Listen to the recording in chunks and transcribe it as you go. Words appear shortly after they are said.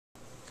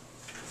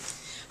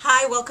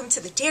Hi, welcome to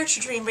the Dare to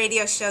Dream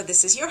radio show.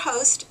 This is your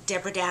host,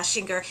 Deborah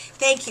Dachinger.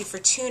 Thank you for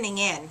tuning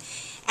in.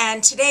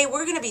 And today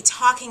we're going to be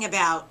talking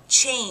about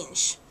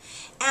change.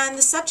 And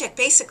the subject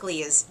basically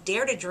is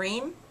dare to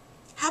dream.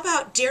 How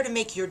about dare to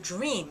make your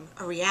dream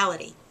a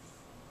reality?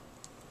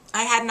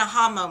 I had an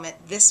aha moment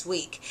this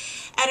week,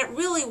 and it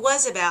really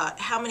was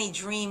about how many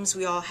dreams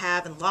we all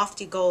have and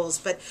lofty goals,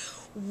 but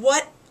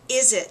what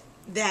is it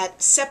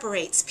that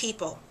separates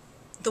people?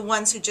 The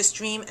ones who just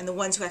dream and the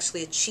ones who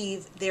actually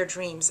achieve their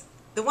dreams.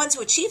 The ones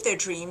who achieve their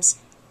dreams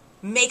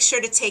make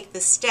sure to take the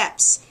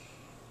steps,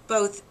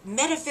 both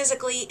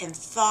metaphysically, in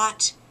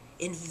thought,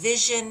 in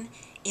vision,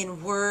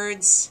 in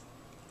words,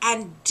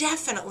 and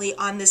definitely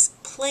on this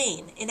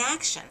plane, in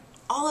action.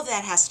 All of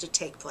that has to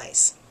take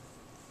place.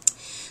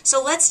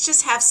 So let's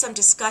just have some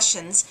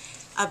discussions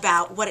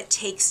about what it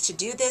takes to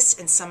do this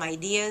and some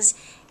ideas.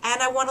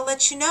 And I want to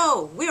let you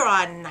know, we're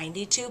on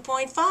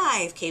 92.5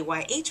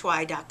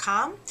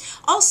 KYHY.com.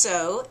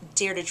 Also,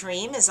 Dare to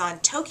Dream is on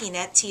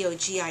Toginet,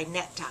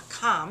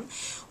 TOGInet.com.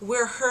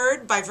 We're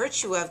heard by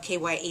virtue of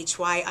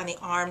KYHY on the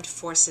Armed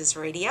Forces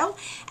Radio.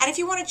 And if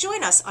you want to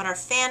join us on our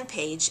fan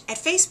page at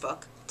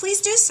Facebook, please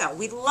do so.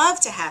 We'd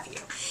love to have you.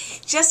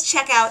 Just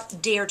check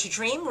out Dare to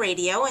Dream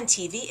radio and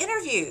TV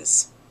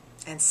interviews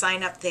and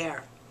sign up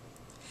there.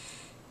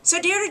 So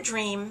Dare to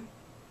Dream,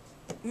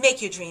 make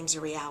your dreams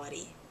a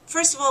reality.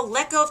 First of all,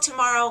 let go of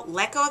tomorrow,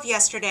 let go of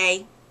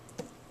yesterday,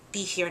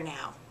 be here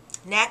now.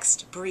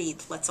 Next,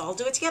 breathe. Let's all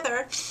do it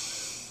together.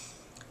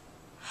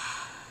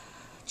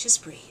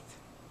 Just breathe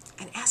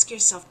and ask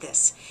yourself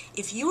this.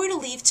 If you were to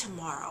leave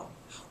tomorrow,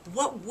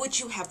 what would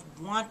you have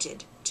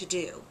wanted to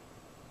do?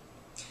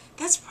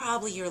 That's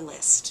probably your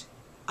list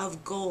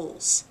of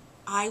goals.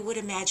 I would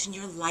imagine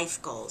your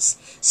life goals.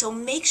 So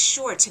make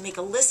sure to make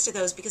a list of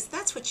those because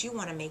that's what you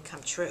want to make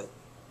come true.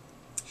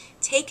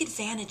 Take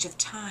advantage of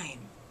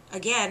time.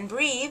 Again,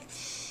 breathe.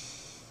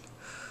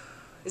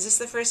 Is this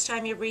the first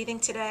time you're breathing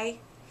today?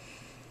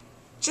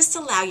 Just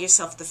allow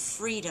yourself the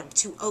freedom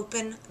to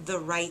open the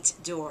right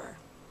door.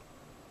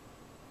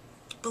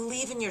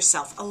 Believe in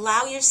yourself.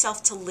 Allow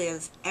yourself to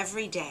live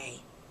every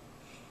day.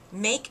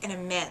 Make an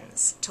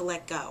amends to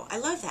let go. I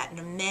love that, an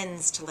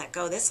amends to let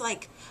go. That's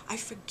like, I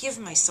forgive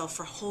myself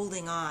for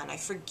holding on. I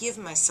forgive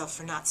myself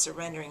for not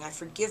surrendering. I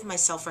forgive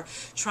myself for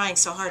trying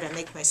so hard to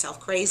make myself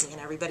crazy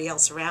and everybody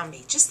else around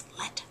me. Just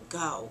let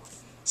go.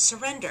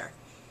 Surrender.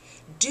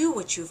 Do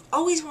what you've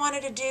always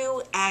wanted to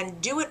do and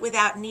do it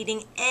without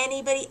needing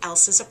anybody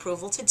else's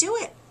approval to do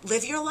it.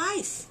 Live your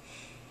life.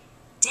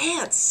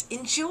 Dance.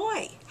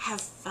 Enjoy.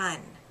 Have fun.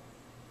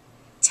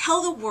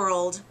 Tell the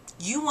world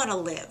you want to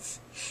live.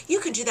 You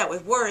can do that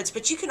with words,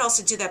 but you can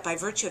also do that by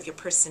virtue of your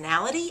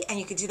personality, and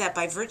you can do that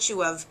by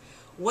virtue of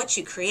what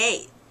you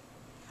create.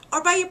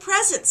 Or by your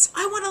presence.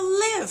 I want to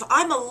live.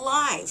 I'm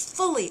alive,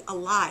 fully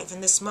alive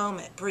in this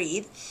moment.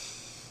 Breathe.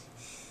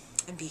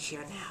 And be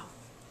here now.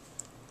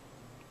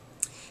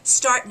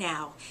 Start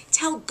now.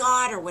 Tell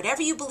God or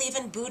whatever you believe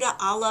in, Buddha,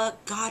 Allah,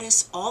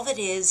 Goddess, all that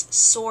is,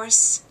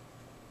 Source.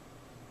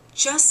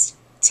 Just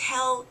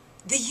tell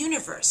the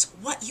universe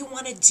what you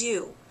want to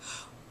do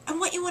and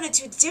what you want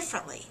to do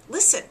differently.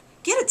 Listen,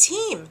 get a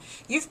team.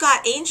 You've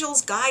got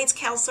angels, guides,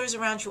 counselors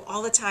around you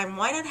all the time.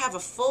 Why not have a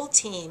full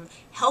team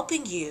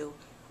helping you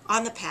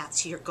on the path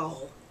to your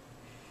goal?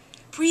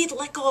 Breathe,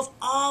 let go of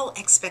all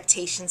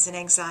expectations and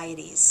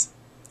anxieties.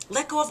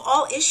 Let go of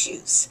all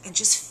issues and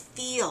just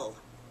feel.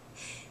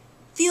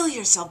 Feel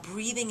yourself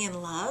breathing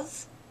in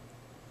love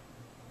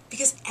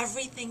because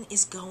everything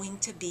is going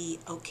to be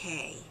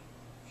okay.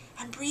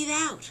 And breathe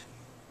out.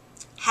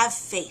 Have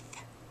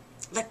faith.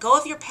 Let go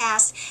of your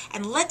past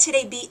and let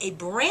today be a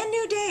brand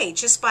new day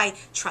just by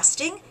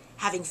trusting,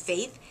 having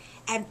faith,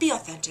 and be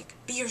authentic.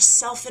 Be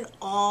yourself in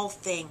all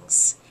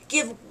things.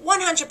 Give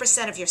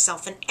 100% of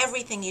yourself in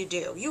everything you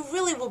do. You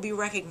really will be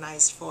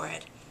recognized for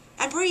it.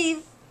 And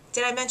breathe.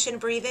 Did I mention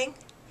breathing?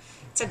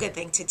 It's a good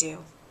thing to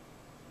do.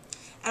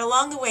 And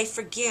along the way,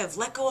 forgive.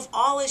 Let go of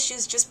all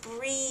issues. Just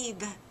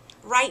breathe.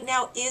 Right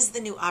now is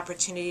the new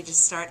opportunity to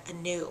start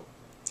anew.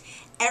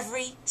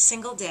 Every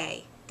single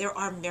day, there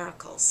are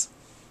miracles.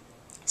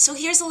 So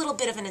here's a little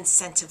bit of an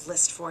incentive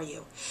list for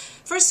you.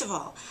 First of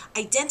all,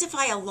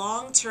 identify a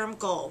long-term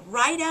goal.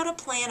 Write out a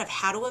plan of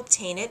how to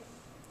obtain it.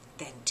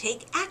 Then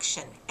take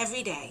action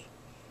every day.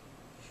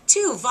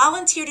 2,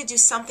 volunteer to do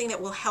something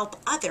that will help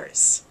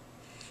others.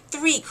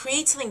 3,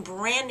 create something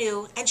brand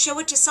new and show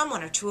it to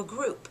someone or to a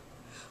group.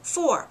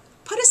 4,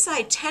 put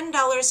aside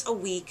 $10 a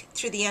week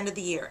through the end of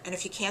the year. And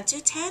if you can't do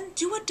 10,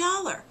 do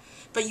 $1.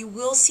 But you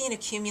will see an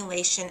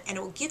accumulation and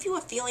it will give you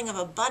a feeling of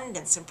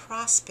abundance and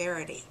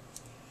prosperity.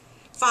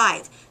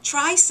 5,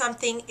 try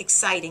something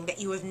exciting that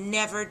you have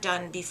never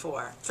done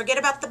before. Forget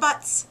about the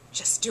buts.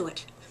 Just do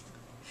it.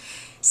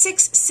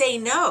 6, say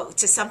no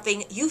to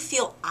something you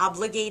feel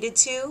obligated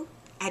to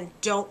and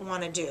don't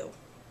want to do.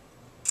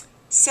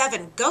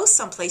 7, go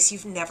someplace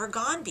you've never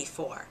gone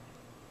before.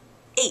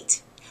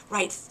 8,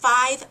 write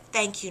 5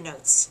 thank you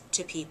notes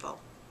to people.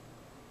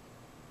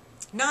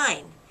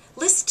 9,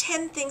 list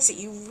 10 things that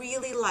you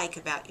really like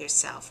about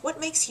yourself. What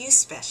makes you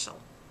special?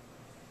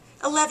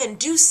 11.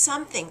 Do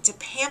something to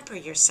pamper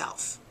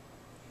yourself.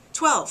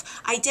 12.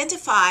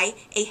 Identify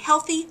a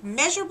healthy,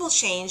 measurable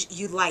change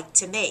you'd like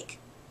to make.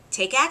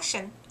 Take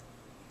action.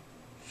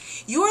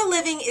 Your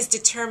living is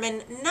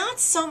determined not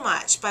so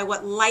much by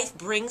what life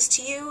brings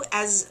to you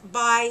as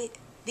by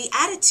the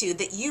attitude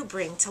that you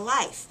bring to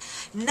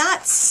life.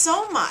 Not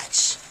so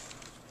much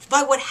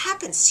by what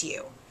happens to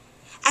you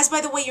as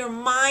by the way your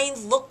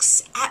mind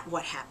looks at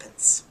what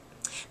happens.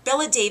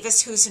 Bella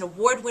Davis, who's an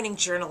award-winning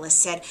journalist,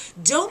 said,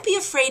 "Don't be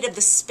afraid of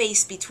the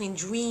space between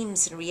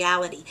dreams and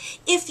reality.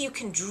 If you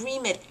can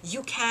dream it,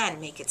 you can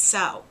make it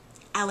so."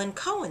 Alan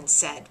Cohen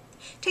said,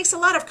 "It takes a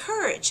lot of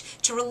courage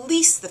to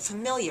release the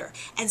familiar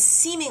and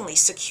seemingly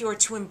secure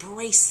to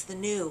embrace the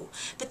new.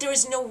 But there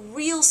is no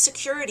real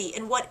security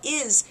in what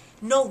is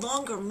no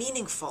longer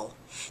meaningful.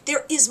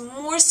 There is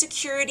more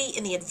security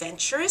in the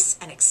adventurous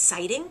and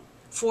exciting,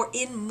 for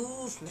in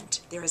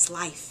movement there is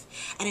life,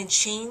 and in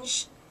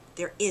change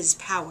there is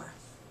power."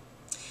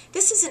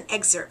 This is an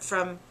excerpt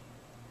from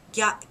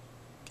Cahill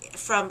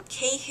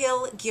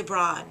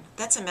Gibran.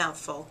 That's a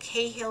mouthful,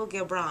 Cahill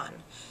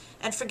Gibran.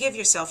 And forgive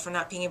yourself for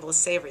not being able to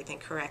say everything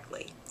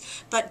correctly.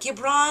 But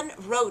Gibran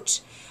wrote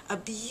a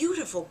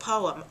beautiful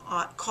poem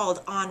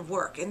called On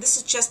Work, and this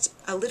is just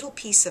a little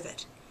piece of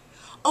it.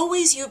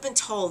 "Always you have been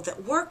told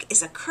that work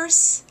is a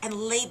curse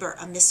and labor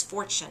a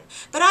misfortune.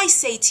 But I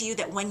say to you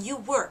that when you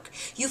work,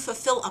 you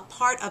fulfill a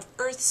part of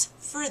earth's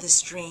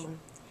furthest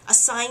dream,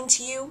 assigned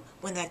to you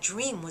when that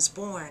dream was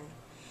born.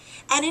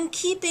 And in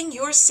keeping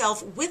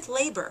yourself with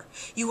labor,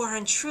 you are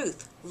in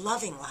truth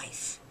loving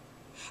life.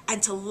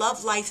 And to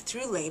love life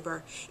through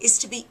labor is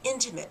to be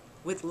intimate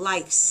with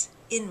life's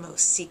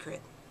inmost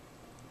secret."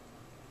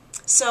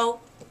 So,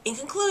 in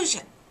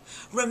conclusion,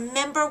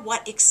 remember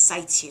what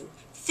excites you.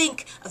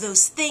 Think of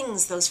those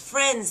things, those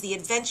friends, the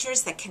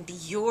adventures that can be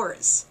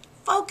yours.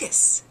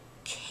 Focus,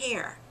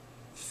 care,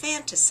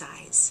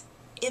 fantasize,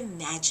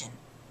 imagine.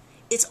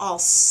 It's all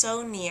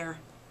so near.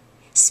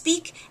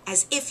 Speak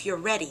as if you're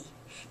ready.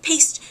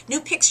 Paste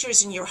new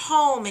pictures in your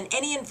home, in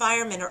any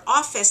environment or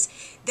office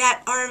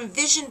that are a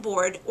vision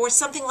board or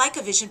something like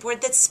a vision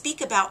board that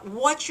speak about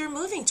what you're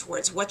moving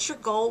towards. What's your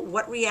goal?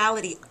 What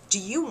reality do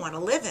you want to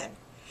live in?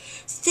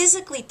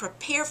 Physically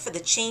prepare for the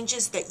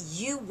changes that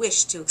you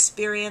wish to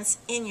experience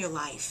in your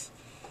life.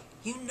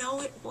 You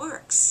know it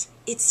works.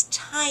 It's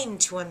time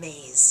to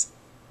amaze.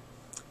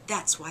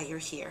 That's why you're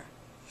here.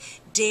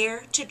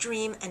 Dare to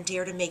dream and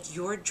dare to make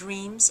your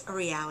dreams a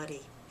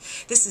reality.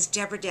 This is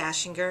Deborah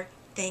Dachinger.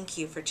 Thank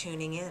you for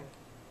tuning in.